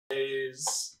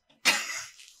boys.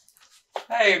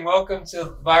 Hey, and welcome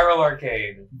to Viral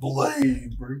Arcade.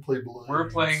 Blade. We're gonna play Blade. We're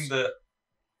playing the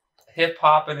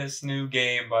hip-hopin'est new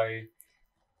game by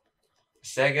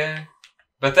Sega?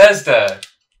 Bethesda.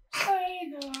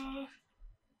 Sega.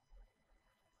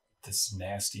 This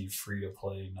nasty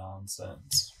free-to-play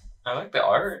nonsense. I like the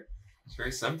art. It's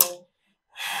very simple.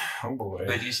 Oh boy.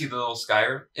 But do you see the little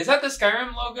Skyrim? Is that the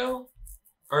Skyrim logo?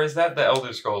 Or is that the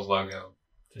Elder Scrolls logo?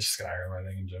 Just Skyrim, I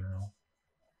think, in general.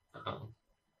 Oh.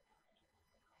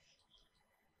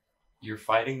 You're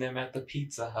fighting them at the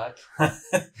Pizza Hut.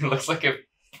 It looks like a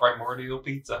primordial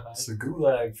Pizza Hut. It's a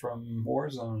gulag from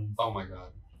Warzone. Oh my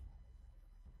god.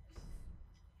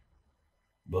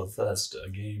 Bethesda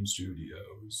Game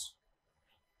Studios.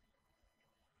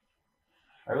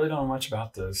 I really don't know much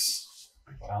about this.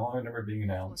 How long never being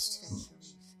announced?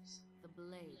 The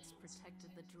blades protected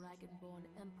the dragonborn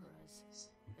emperors.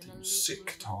 In a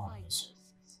Sick times.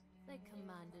 they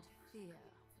commanded fear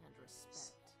and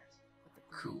respect. But the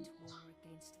Cool. great war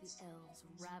against the elves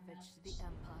ravaged the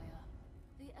empire.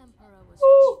 The emperor was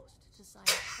Woo! forced to sign a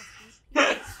peace.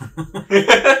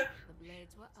 The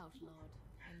blades were outlawed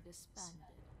and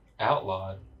disbanded.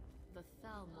 Outlawed. The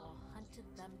Thalmor hunted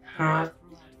them Huh?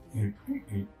 throughout the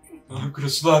empire. I'm gonna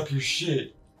slap your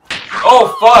shit.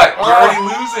 Oh fuck! You're already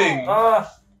losing!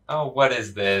 Oh, what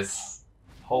is this?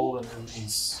 Hold and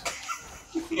release.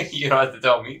 You don't have to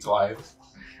tell me twice.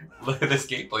 Look at this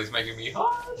gameplay, it's making me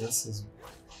hot. This is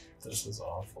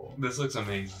awful. This looks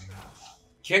amazing.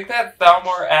 Kick that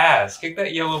Thalmor ass. Kick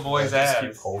that yellow boy's Just ass.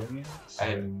 keep holding it.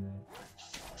 And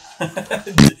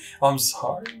I'm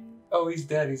sorry. oh, he's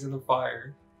dead. He's in the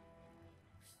fire.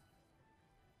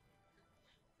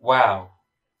 Wow.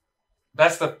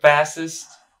 That's the fastest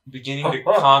beginning to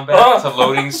combat to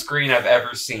loading screen I've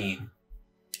ever seen.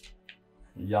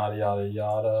 Yada yada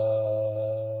yada.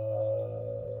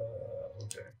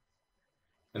 Okay.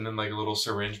 And then like a little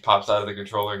syringe pops out of the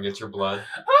controller and gets your blood.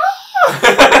 And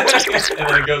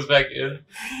then it goes back in.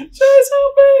 Just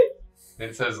help me! And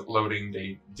it says loading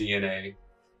DNA.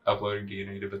 Uploading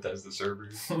DNA to Bethesda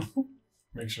servers.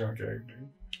 Make sure I'm character.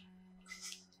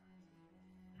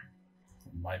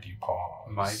 Mighty paws.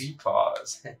 Mighty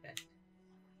paws.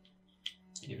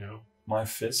 You know. My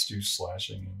fists do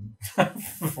slashing and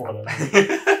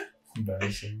whatever.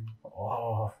 Embarrassing.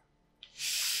 Oh,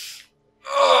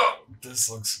 this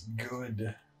looks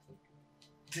good.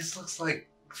 This looks like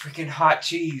freaking hot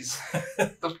cheese.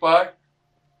 The fuck?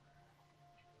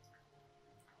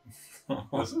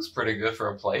 This looks pretty good for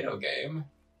a Play-Doh game.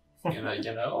 You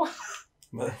know?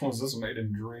 Was this made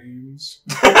in dreams?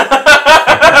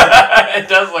 It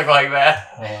does look like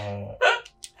that.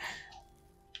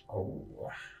 Oh.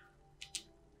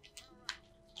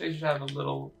 They should have a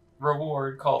little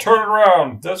reward called Turn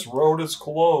around! This road is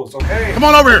closed, okay? Come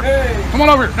on over here! Hey. Come on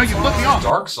over here! No, you let me off!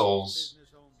 Dark Souls.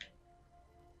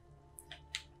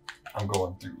 I'm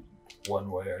going through one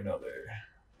way or another.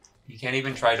 You can't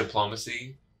even try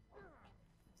diplomacy.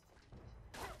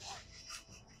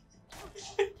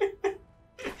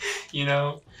 You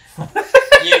know?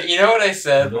 You know what I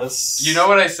said? This You know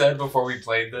what I said before we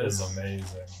played is this?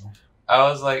 amazing. I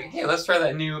was like, hey, let's try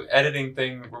that new editing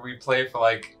thing where we play for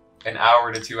like an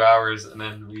hour to 2 hours and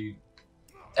then we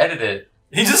edit it.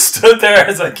 He just stood there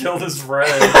as I killed his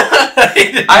friend.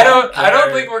 I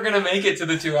don't think we're gonna make it to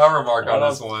the 2 hour mark on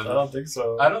this one. I don't think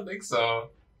so. I don't think so.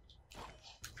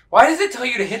 Why does it tell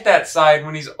you to hit that side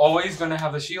when he's always gonna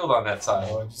have the shield on that side?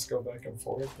 Oh, I just go back and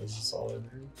forth. This is all I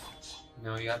do.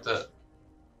 No, you have to.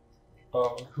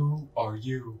 Oh, Who are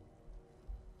you?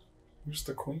 who's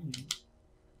the queen?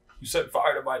 You set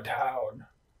fire to my town.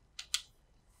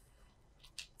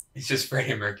 It's just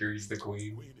Freddie Mercury's the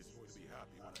queen.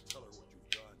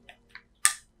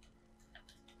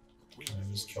 Can I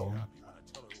just kill him?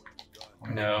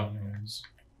 No. Anyways.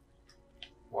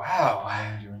 Wow.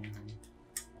 I didn't do anything.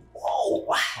 Whoa.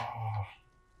 Oh.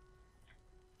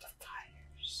 The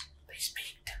fires. They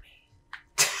speak to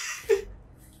me.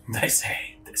 They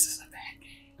say this is a bad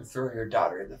game. Throw your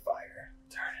daughter in the fire.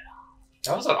 Turn it off.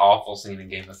 That was an awful scene in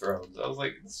Game of Thrones. I was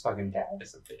like, this fucking dad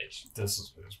is a bitch. This is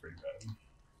pretty bad.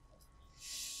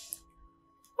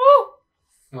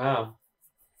 Woo! Wow.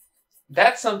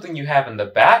 That's something you have in the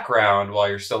background while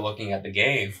you're still looking at the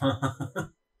game.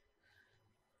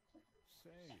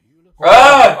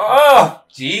 Ah!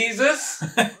 Jesus!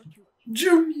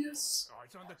 Junius.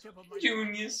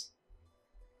 Junius.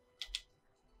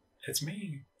 It's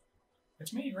me.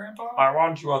 It's me, Grandpa. I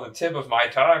want you on the tip of my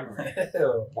tongue.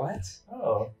 Ew. What?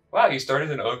 Oh. Wow, you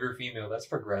started an ogre female. That's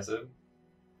progressive.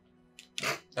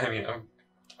 I mean, how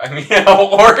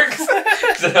it works.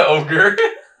 It's an ogre.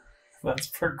 That's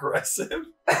progressive.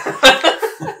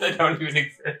 They don't even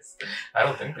exist. I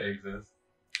don't think they exist.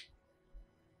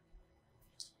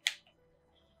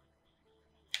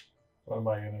 What am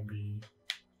I gonna be?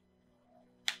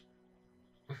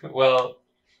 Well,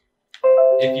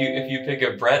 if you pick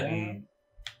a Breton,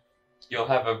 you'll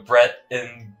have a bread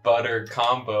and butter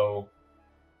combo.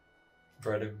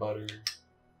 Bread and butter.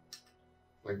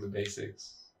 Like the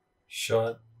basics. Shut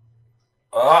up.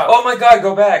 Oh my god,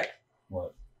 go back!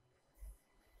 What?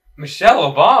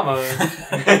 Michelle Obama!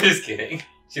 Just kidding.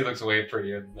 She looks way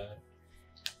prettier than that.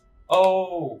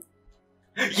 Oh!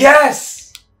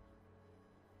 Yes!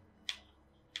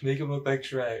 Make him look like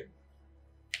Shrek.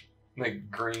 Like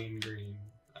green.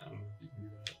 I don't know if you can do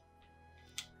that.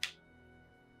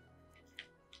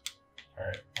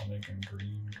 Alright, I'll make him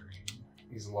green.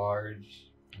 He's large.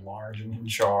 Large and in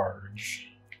charge.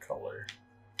 Color.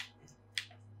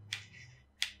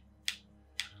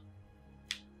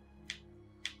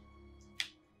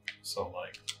 So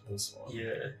like this one.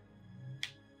 Yeah.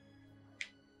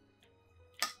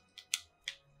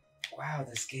 Wow,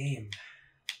 this game.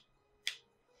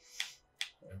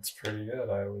 It's pretty good,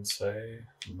 I would say.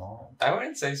 Not. I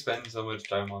wouldn't say spend so much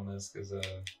time on this because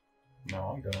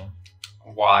No, I'm gonna.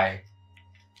 why?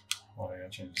 Oh, I gotta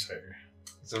change his hair.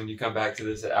 So when you come back to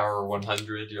this at hour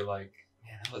 100, you're like,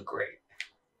 man, that looked great.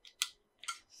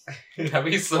 That'd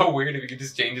be so weird if you could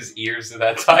just change his ears to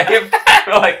that type.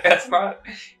 Like, that's not...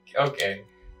 Okay.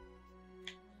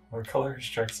 What color is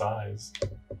Shrek's eyes?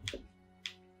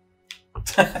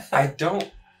 I don't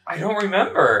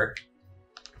remember.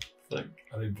 Like,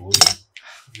 are they blue?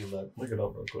 Look it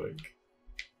up real quick.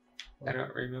 I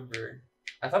don't remember.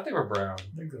 I thought they were brown.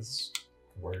 I think this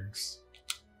works.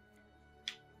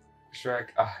 Shrek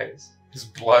eyes. His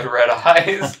blood red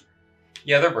eyes.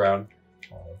 Yeah, they're brown.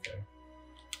 Oh, okay.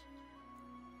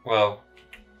 Well.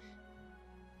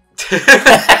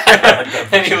 that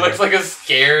And he picture. looks like a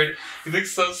scared. He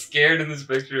looks so scared in this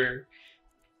picture.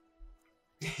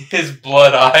 His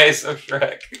blood eyes of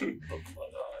Shrek. The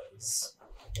blood eyes.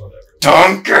 Whatever.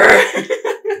 Dunker!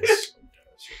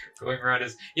 Going around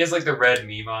his. He has like the red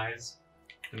meme eyes.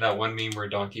 And that one meme where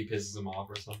Donkey pisses him off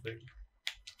or something.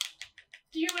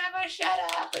 Do you ever shut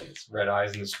up? And his red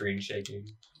eyes and the screen shaking.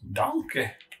 Donkey.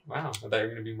 Wow, I thought you were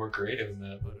going to be more creative than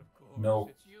that, but. No.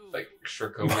 Like, But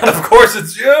Shrek. of course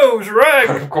it's you,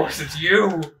 Shrek! Of course it's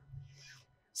you!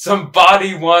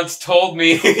 Somebody once told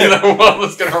me the world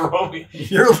was going to roll me.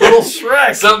 You're little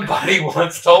Shrek! Somebody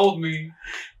once told me.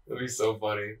 That'd be so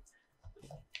funny.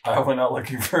 I went out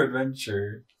looking for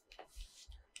adventure.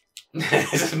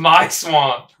 This is my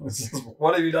swamp.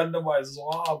 What have you done to my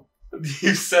swamp?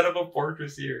 You set up a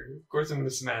fortress here. Of course I'm gonna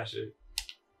smash it.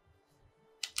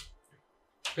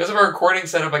 Because of our recording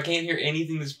setup, I can't hear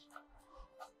anything this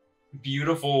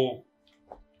beautiful.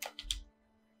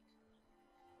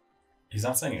 He's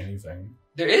not saying anything.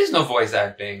 There is no voice He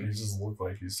acting. just looked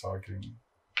like he's talking.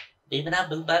 Yes,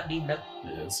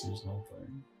 Yes, there's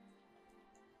nothing.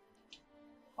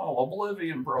 Oh,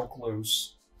 Oblivion broke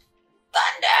loose.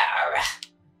 Thunder!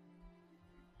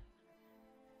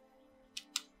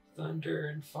 Thunder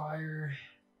and fire.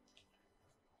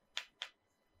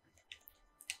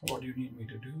 What do you need me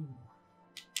to do?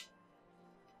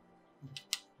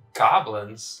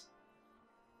 Goblins?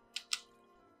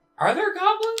 Are there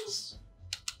goblins?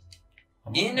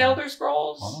 In Elder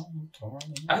Scrolls?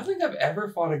 I don't think I've ever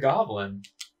fought a goblin.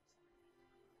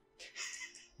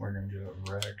 We're gonna get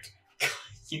wrecked.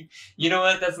 You know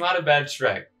what? That's not a bad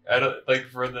Shrek. I don't like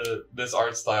for this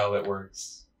art style. It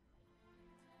works.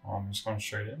 Oh, I'm just going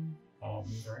straight in. I don't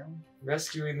move around.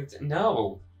 Rescuing the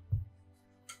no,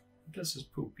 This is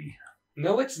poopy.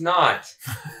 no, it's not.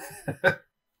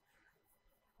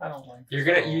 I don't like.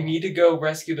 You need to go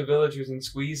rescue the villagers and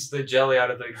squeeze the jelly out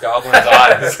of the goblin's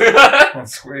eyes. And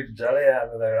squeeze jelly out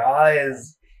of their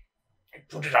eyes.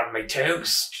 Put it on my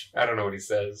toast. I don't know what he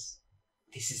says.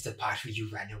 This is the part where you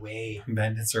ran away.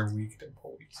 Bandits are weak to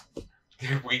poison.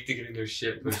 They're weak to getting their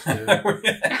shit pushed in.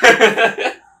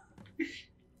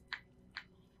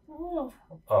 Oh,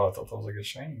 I thought that was like a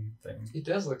shiny thing. It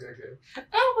does look like it.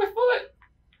 Oh, my foot!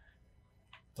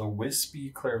 The wispy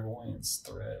clairvoyance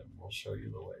thread will show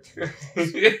you the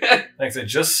way. Thanks, it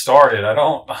just started. I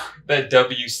don't. That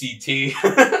WCT.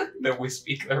 The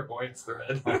wispy clairvoyance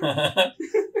thread.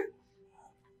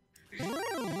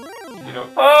 You know.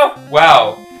 Oh!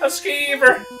 Wow. A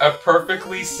skeever! A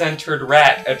perfectly centered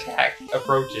rat attack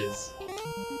approaches.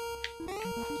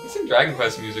 There's some Dragon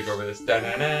Quest music over this. Oh,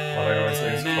 I always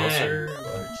think it's closer.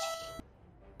 Like,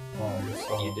 oh, I guess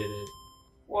so. You did it.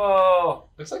 Whoa!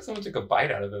 Looks like someone took a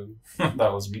bite out of him.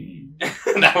 That was me.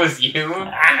 That was you?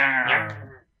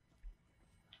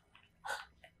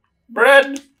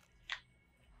 Bread!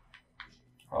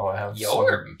 Oh, I have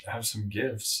some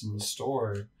gifts in the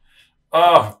store.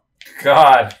 Oh,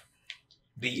 God.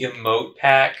 The emote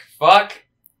pack? Fuck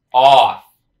off.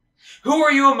 Who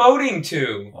are you emoting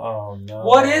to? Oh, no.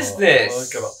 What is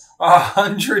this? Look at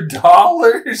 $100?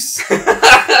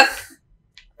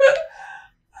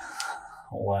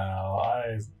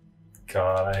 Wow,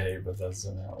 God, I hate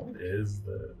Bethesda now. What is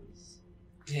this?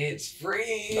 It's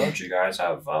free. Don't you guys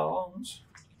have phones?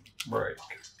 Break.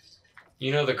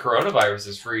 You know the coronavirus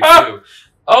is free too.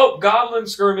 Oh, Goblin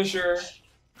Skirmisher.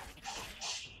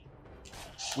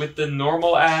 With the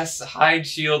normal ass hide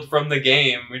shield from the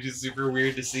game, which is super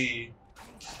weird to see.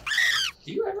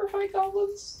 Do you ever fight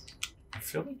goblins? I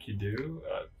feel like you do.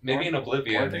 Maybe in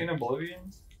Oblivion. Aren't they in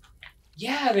Oblivion?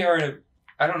 Yeah, they are in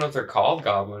I don't know if they're called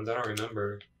goblins. I don't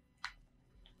remember.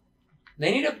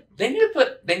 They need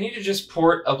to just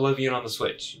port Oblivion on the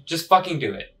Switch. Just fucking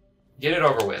do it. Get it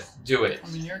over with. Do it. I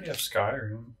mean, you already have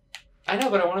Skyrim. I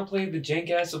know, but I want to play the jank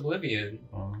ass Oblivion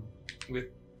with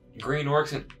green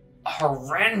orcs and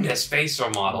horrendous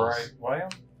facial models. Right. Why?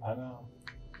 I don't know.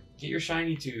 Get your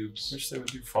shiny tubes. Wish they would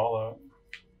do Fallout.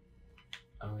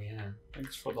 Oh yeah.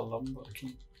 Thanks for the lumber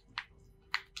key.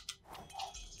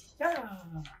 Yeah.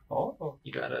 Oh.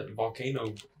 You got a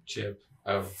volcano chip.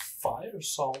 Oh. Fire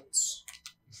salts.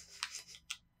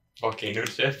 Volcano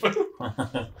chip.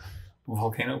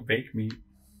 Volcano baked meat.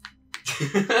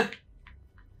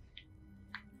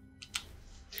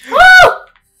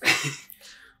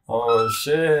 Oh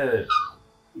shit.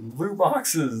 Blue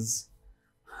boxes.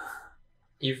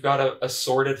 You've got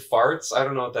assorted farts? I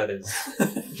don't know what that is.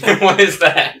 What is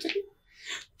that?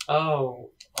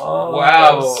 Oh. Oh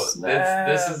wow. snap.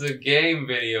 This is a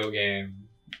video game.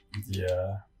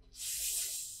 Yeah.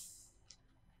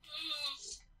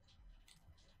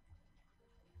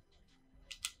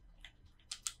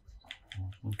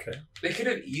 Okay. They could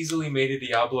have easily made a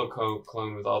Diablo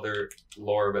clone with all their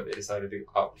lore, but they decided to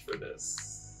opt for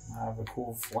this. I have a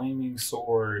cool flaming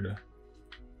sword.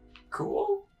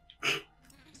 Cool.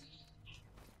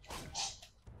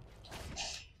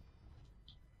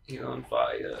 He's on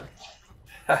fire.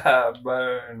 Haha,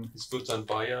 burn. His foot's on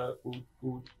fire. Oot,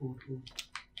 oot, oot, oot.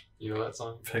 You know that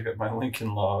song? Pick up my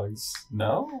Lincoln Logs.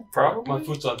 No? Probably? My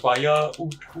foot's on fire.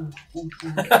 Oot, oot, oot,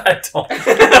 oot. I don't.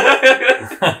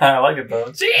 I like it though.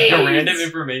 The random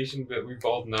information that we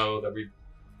both know that we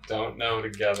don't know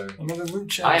together. Another loot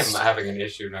chest. I am having an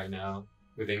issue right now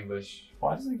with English.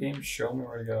 Why does the game show me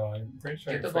where to go? I'm pretty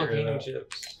sure Get I the can figure it volcano out.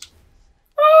 chips.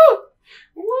 Oh!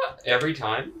 What? Every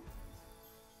time?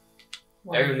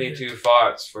 Why? Only 2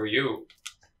 farts for you.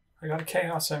 I got a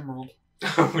Chaos Emerald.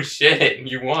 Oh shit,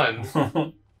 you won.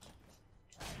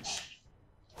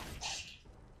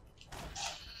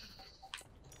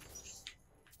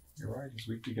 You're right, he's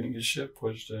weak to getting his ship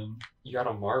pushed in. You got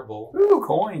a marble. Ooh,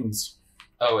 coins.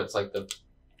 Oh, it's like the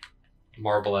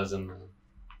marble as in the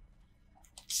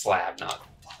slab, not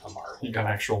a marble. You got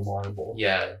actual marble.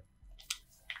 Yeah.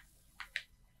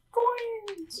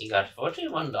 Coins. You got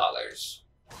 $41.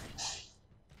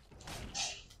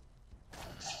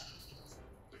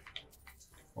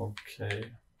 Okay.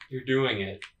 You're doing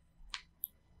it.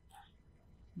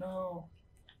 No.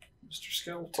 Mr.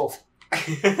 Skeletal.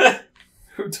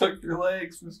 Who took your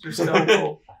legs, Mr.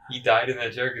 Skeletal? He died in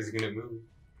that chair because he couldn't move.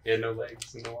 He had no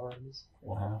legs and no arms.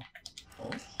 Wow.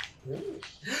 Oh.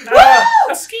 Ah!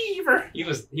 A skeever! He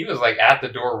was like at the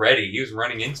door ready. He was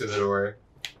running into the door.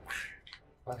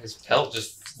 Wow, his pelt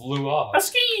just flew off. A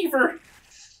skeever!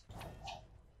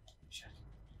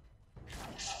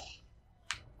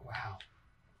 Wow.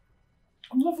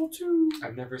 I'm level 2.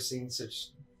 I've never seen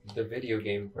the video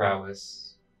game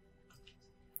prowess.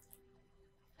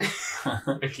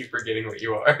 I keep forgetting what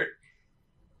you are.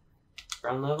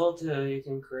 From level 2, you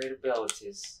can create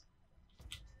abilities.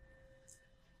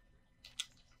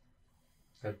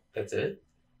 That's it?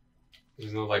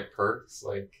 There's no, like, perks?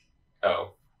 Like,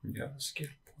 oh. Yeah, skill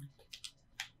point.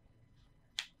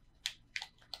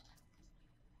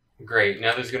 Great.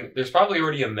 Now there's probably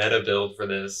already a meta build for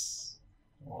this.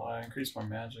 Well, I increased my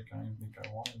magic. I don't even think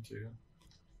I wanted to.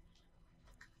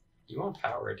 You want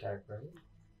power attack, right?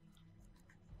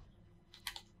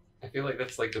 I feel like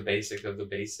that's like the basic of the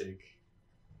basic.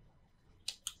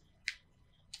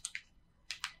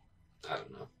 I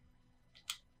don't know.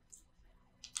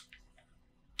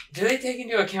 Do they take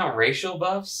into account racial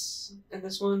buffs in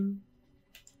this one?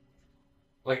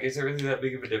 Like, is it really that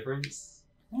big of a difference?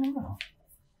 I don't know.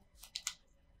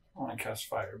 I want to cast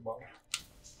Fireball.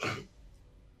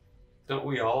 Don't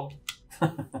we all?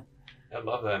 I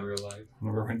love that in real life.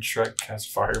 Remember when Shrek cast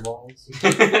fireballs?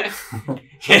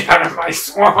 Get out of my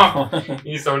swamp!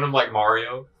 He's throwing them like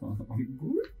Mario.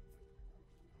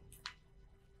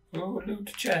 Oh,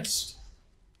 loot chest.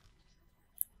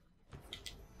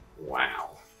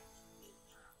 Wow.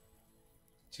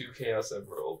 2 Chaos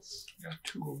Emeralds. Got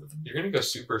 2 over them. You're gonna go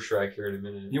Super Shrek here in a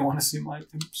minute. You want to see my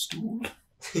imp stool?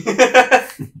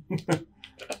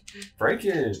 Break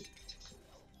it.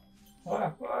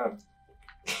 Ah, ah.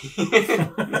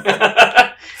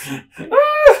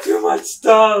 Too much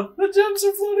stuff. The gems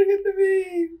are floating into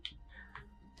me.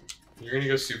 You're gonna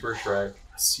go Super Shrek.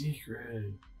 A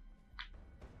secret.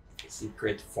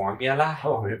 Secret formula.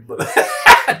 Oh,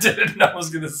 I didn't know I was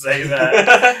gonna say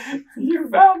that. You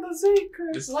found the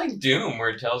secret. This is like Doom, where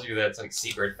it tells you that it's like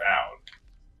secret found.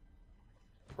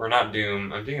 Or not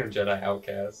Doom. I'm thinking of Jedi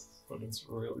Outcast. But it's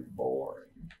really boring.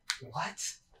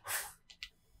 What?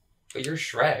 But you're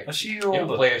Shrek. A You shield. don't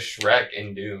play a Shrek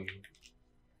in Doom.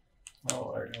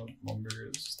 Oh, I don't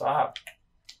remember. Stop.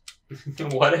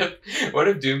 What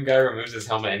if Doom guy removes his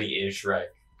helmet and he is Shrek?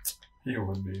 He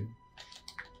would be.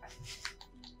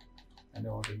 I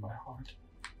know it in my heart.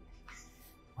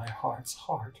 My heart's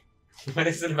heart. What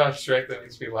is it about Shrek that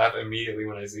makes me laugh immediately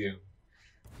when I see him?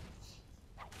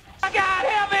 Oh God,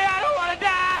 help me! I don't want to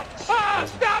die! Oh,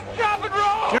 stop, drop, and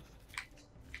roll!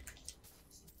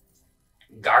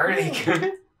 Garlic!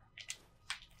 Can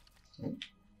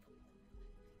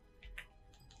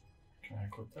I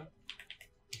equip that?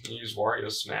 You use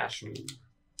Wario Smash move.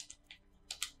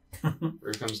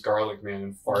 Here comes Garlic Man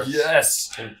and farts.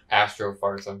 Yes! And Astro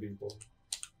farts on people.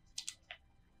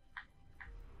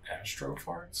 Astro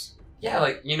farts? Yeah,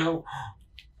 like, you know.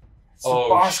 It's the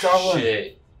boss goblin.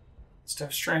 Shit.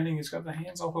 Steph Stranding, he's got the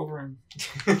hands all over him.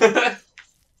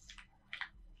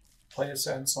 Play a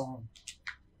sad song.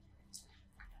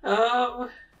 I'm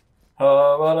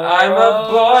a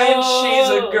boy and she's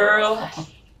a girl.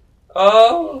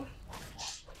 Oh.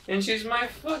 And she's my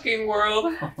fucking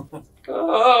world.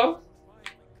 Oh.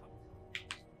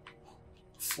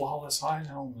 Flawless high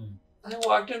helmet. I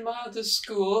walked a mile to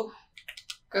school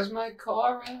because my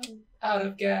car ran out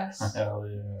of gas. Hell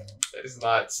yeah. It's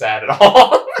not sad at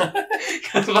all.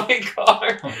 Because my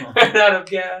car ran out of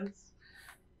gas.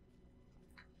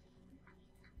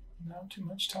 Now too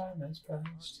much time has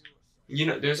passed. You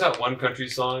know, there's that one country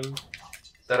song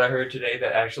that I heard today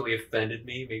that actually offended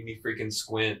me, made me freaking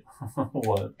squint.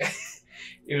 What?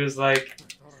 It was like,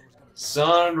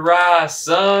 sunrise,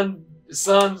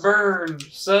 sunburn,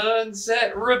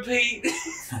 sunset, repeat.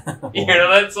 You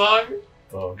know that song?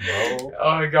 Oh no.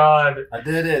 Oh my god. I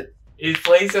did it. It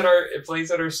plays at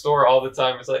our store all the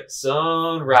time. It's like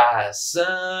sunrise,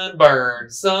 sunburn,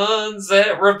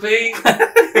 sunset, repeat.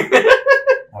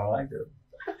 I like it.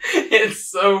 It's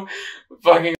so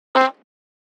fucking.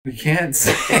 We can't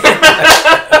say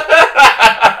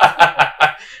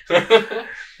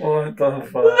What the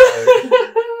fuck?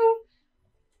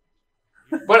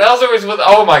 What else was with?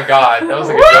 Oh my god, that was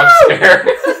like a jump scare.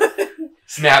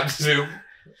 Snap zoom.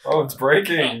 Oh, it's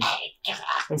breaking.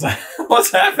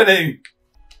 What's happening?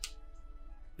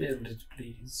 Build it,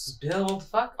 please. Build,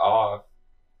 fuck off.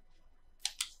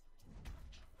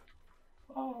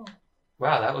 Oh,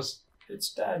 Wow, that was.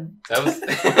 it's done. That was.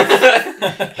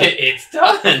 It's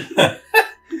done.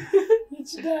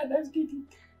 It's done. That's good.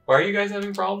 Why are you guys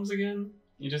having problems again?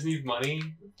 You just need money?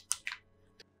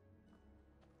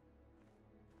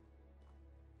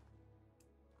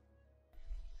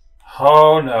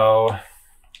 Oh no.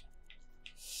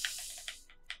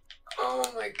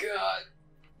 Oh my god.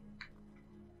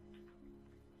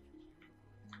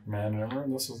 Man, remember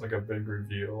when this was like a big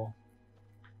reveal?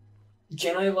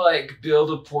 Can I, like,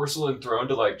 build a porcelain throne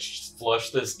to, like, flush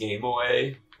this game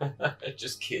away?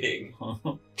 Just kidding.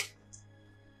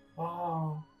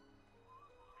 Oh.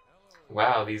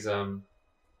 Wow, these, We're in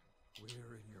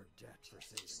your debt for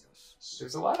saving us.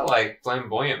 there's a lot of, like,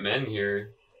 flamboyant men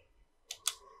here.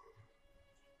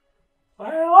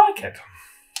 I like it.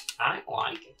 I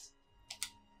like it.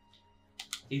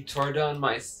 He tore down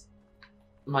my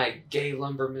gay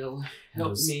lumber mill. Help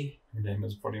Yes. me. Your game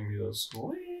is putting me to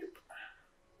sleep.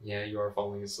 Yeah, you are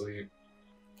falling asleep.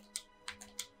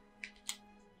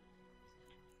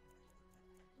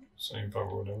 Same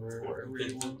power, whatever. Wherever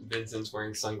you want. Vincent's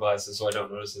wearing sunglasses, so I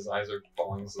don't notice his eyes are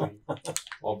falling asleep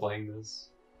while playing this.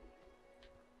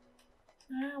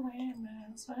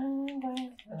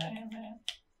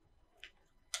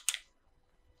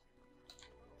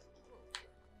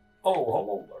 Oh,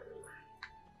 hello there.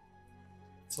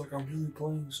 It's like I'm really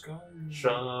playing Sky.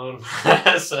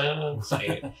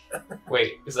 Sunset.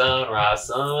 Wait, sunrise,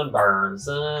 sunburn,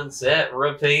 sunset,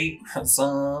 repeat.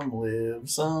 Some live,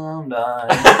 some die.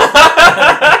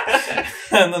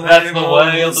 And that's the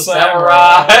way of the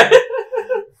samurai.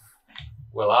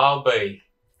 Will I'll be.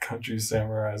 Country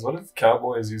samurais. What if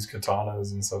cowboys use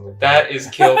katanas instead of That is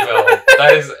Kill Bill.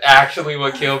 That is actually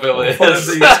what Kill Bill is. What if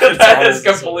they use That is katanas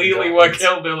instead of completely what guns?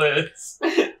 Kill Bill is.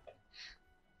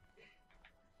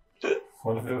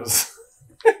 What if it was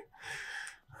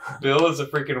Bill is a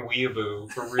freaking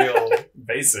weeaboo, for real.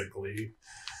 basically?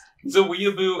 He's a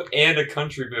weeaboo and a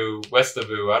country boo.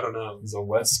 Westaboo, I don't know. He's a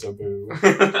Westaboo.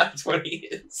 That's what he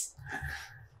is.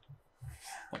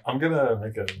 I'm gonna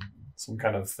make some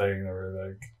kind of thing where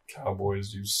like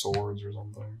cowboys use swords or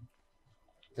something.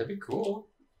 That'd be cool.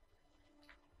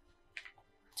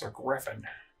 It's a griffin.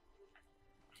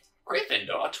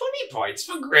 Gryffindor, 20 points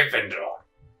for Gryffindor.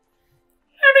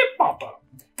 Harry Potter.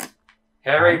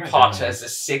 Harry Oh my Potter goodness. is a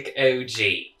sick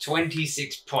OG.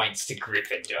 26 points to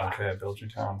Gryffindor. Okay, I built your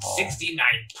town hall. 69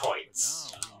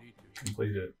 points.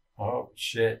 Complete it. Oh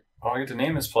shit! Oh, I get to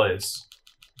name this place.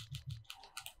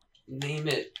 Name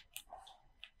it.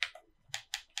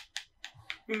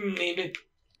 Name it.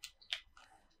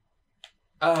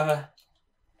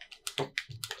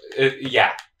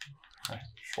 Yeah.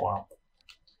 Swamp.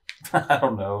 I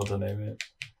don't know what to name it.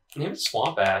 Name it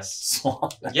Swamp Ass.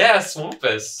 Swamp. Yeah,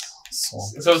 Swampus.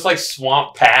 Swamp. So it's like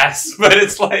Swamp Pass, but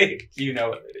it's like you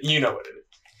know what it is.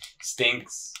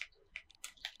 Stinks.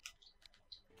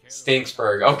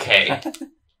 Stinksburg. Okay.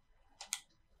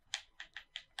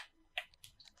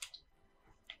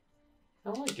 I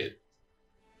like it.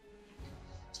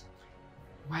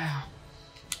 Wow.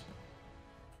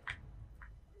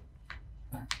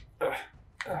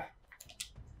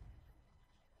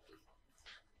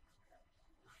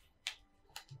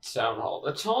 Town hall.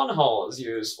 The town hall is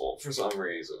useful for some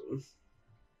reason.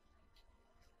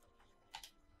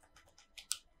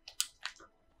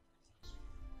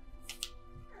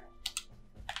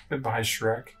 Goodbye,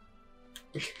 Shrek.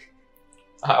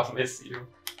 I'll miss you.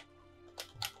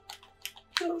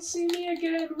 You'll see me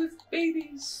again with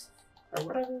babies. Or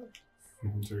whatever.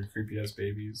 They're creepy ass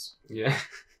babies. Yeah.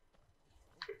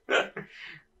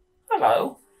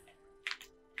 Hello.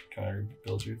 Can I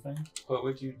build you a thing? What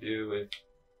would you do if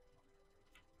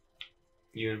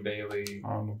you and Bailey I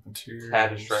don't know materials.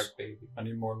 had a Shrek baby? I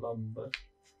need more lumber.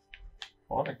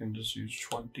 Well, I can just use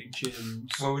 20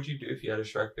 gems. What would you do if you had a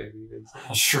Shrek baby, Vincent?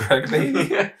 A Shrek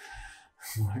baby?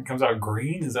 It comes out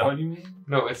green? Is that what you mean?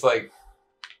 No, it's like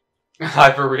a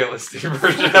hyper-realistic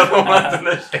version of the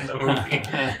ones in the movie.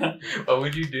 What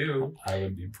would you do? I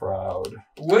would be proud.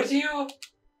 Would you?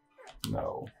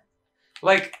 No.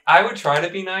 Like, I would try to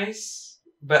be nice,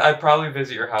 but I'd probably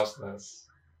visit your house less.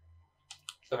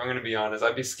 So if I'm gonna be honest,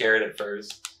 I'd be scared at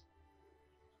first.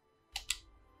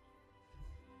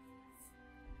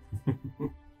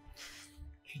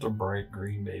 Just a bright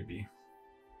green baby.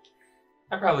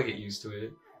 I'd probably get used to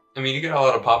it. I mean, you get a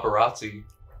lot of paparazzi.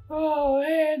 Oh,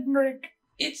 Hendrik.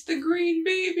 It's the green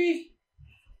baby!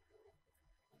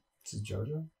 Is it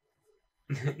JoJo?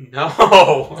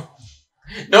 No!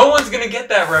 No one's gonna get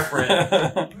that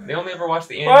reference. They only ever watch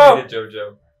the animated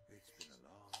JoJo.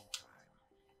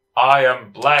 I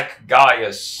am Black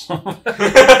Gaius. What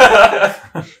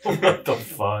the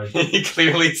fuck? He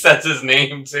clearly says his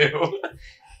name too.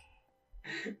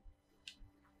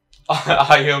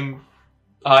 I am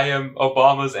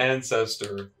Obama's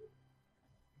ancestor.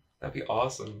 That'd be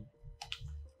awesome.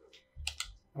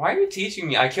 Why are you teaching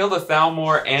me? I killed a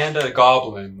Thalmor and a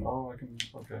goblin. Oh, I can.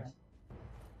 Okay.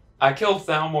 I killed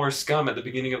Thalmor's scum at the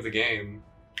beginning of the game.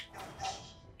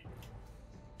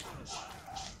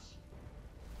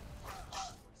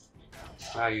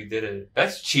 Wow, you did it.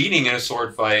 That's cheating in a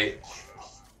sword fight.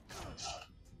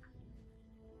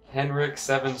 Henrik,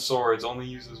 7 swords, only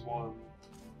uses 1.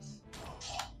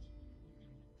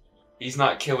 He's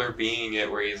not killer being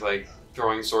it where he's like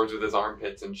throwing swords with his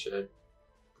armpits and shit.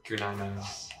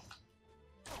 Kunai's.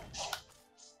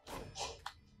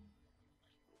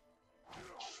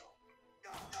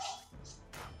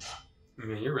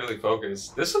 Man, you're really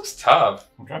focused. This looks tough.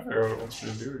 I'm trying to figure out what it's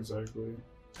going to do exactly.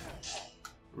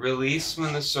 Release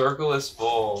when the circle is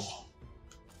full.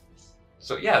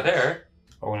 So yeah, there.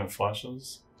 Oh, when it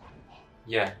flashes?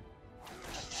 Yeah.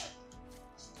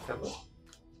 That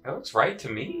looks right to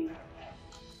me.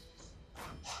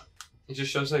 It just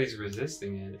shows that he's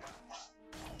resisting it.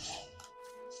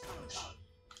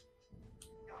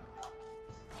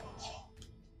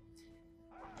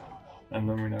 And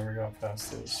then we never got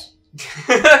past this.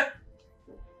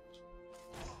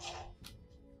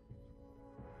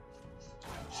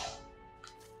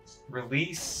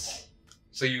 release.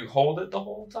 So you hold it the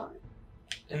whole time,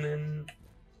 and then.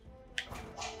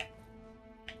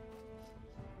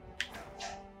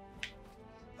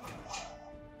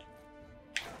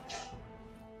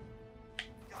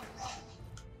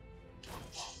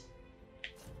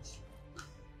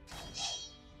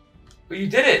 But you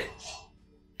did it!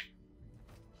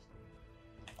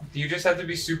 Do you just have to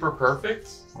be super perfect?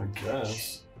 I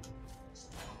guess.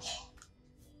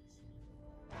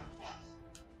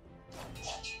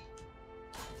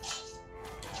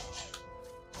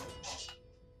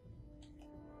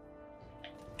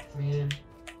 Man.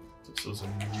 This is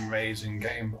amazing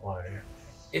gameplay.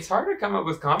 It's hard to come up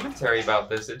with commentary about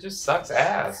this. It just sucks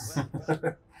ass.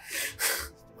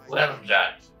 Let him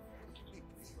die.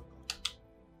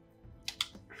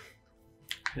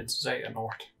 It's Xehanort.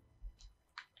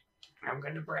 I'm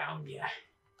gonna brown ya.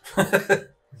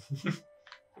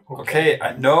 Okay,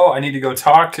 I know I need to go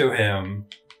talk to him.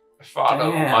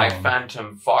 Follow my Damn.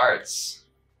 phantom farts.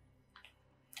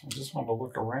 I just want to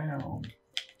look around.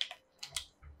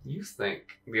 You think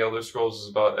The Elder Scrolls is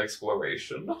about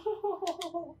exploration?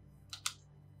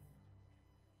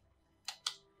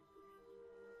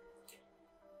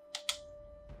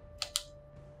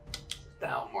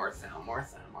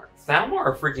 Thalmor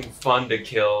are freaking fun to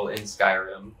kill in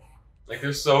Skyrim. Like,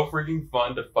 they're so freaking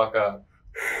fun to fuck up.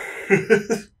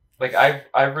 Like,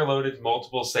 I've reloaded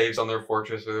multiple saves on their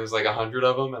fortress where there's like 100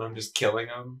 of them and I'm just killing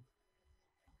them.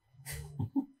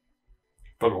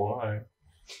 But why?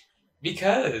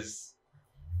 Because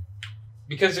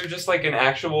they're just like an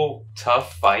actual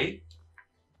tough fight.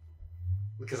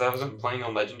 Because I wasn't playing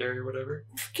on Legendary or whatever.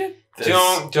 Forget this.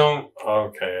 Don't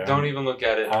Okay. don't even look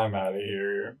at it. I'm out of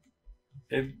here.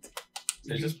 It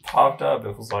just popped up.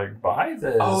 It was like, buy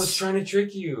this. Oh, it's trying to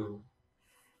trick you.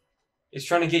 It's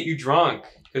trying to get you drunk.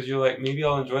 Because you're like, maybe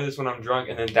I'll enjoy this when I'm drunk.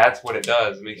 And then that's what it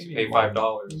does. It makes you pay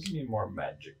 $5. Give me more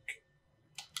magic.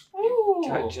 Ooh.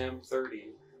 Got gem 30.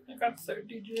 I got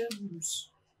 30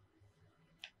 gems.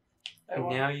 And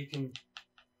now you can...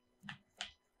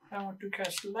 I want to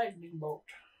cast lightning bolt.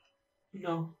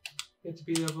 No. You have to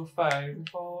be level 5.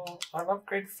 Oh, I'll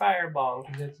upgrade fireball.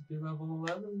 You have to be level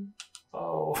 11.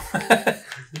 Oh.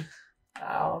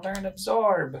 I'll learn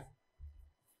absorb.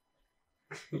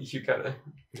 You gotta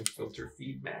filter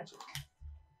feed magic.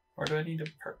 Or do I need a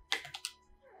perk?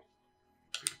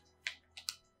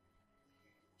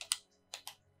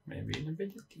 Maybe an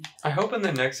ability. I hope in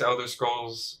the next Elder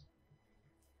Scrolls...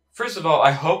 First of all,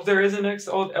 I hope there is a next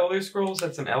Elder Scrolls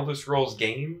that's an Elder Scrolls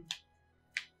game.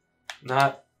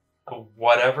 Not a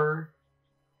whatever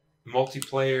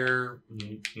multiplayer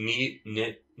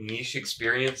niche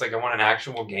experience. Like, I want an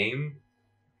actual game.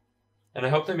 And I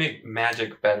hope they make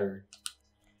magic better.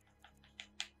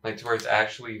 Like, to where it's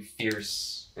actually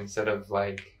fierce instead of,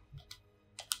 like,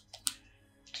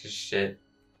 just shit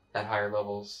at higher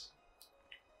levels.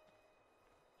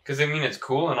 Because, I mean, it's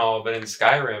cool and all, but in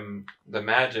Skyrim, the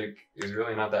magic is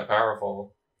really not that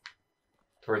powerful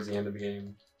towards the end of the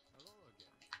game.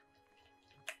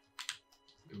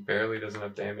 It barely does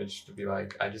enough damage to be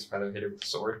like, I just rather hit it with a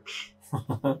sword.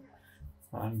 I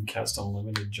can cast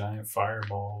unlimited giant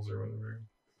fireballs or whatever.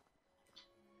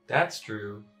 That's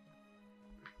true.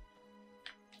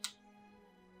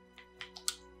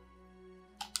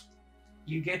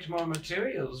 You get more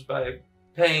materials by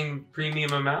paying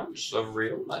premium amounts of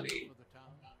real money.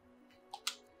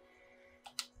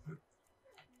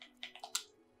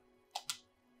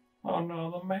 Oh no,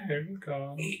 the mayor's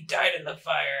gone. He died in the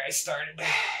fire I started.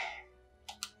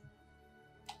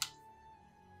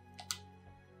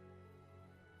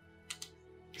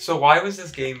 So why was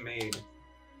this game made?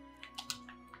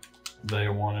 They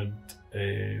wanted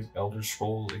a Elder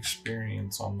Scrolls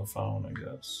experience on the phone, I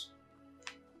guess.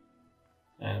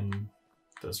 And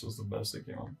this was the best they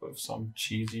came up with. Some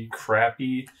cheesy,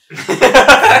 crappy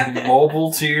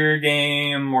mobile tier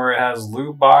game where it has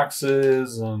loot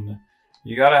boxes and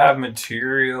you gotta have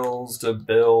materials to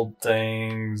build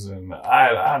things. And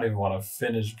I don't even want to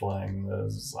finish playing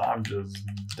this. I'm just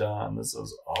done. This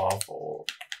is awful.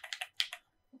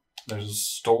 There's a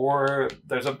store.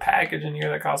 There's a package in here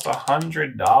that costs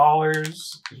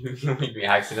 $100. You maybe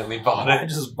accidentally bought I it.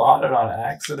 just bought it on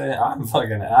accident. I'm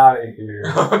fucking out of here.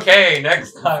 Okay,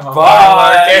 next time on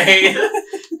Bye.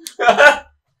 Arcade.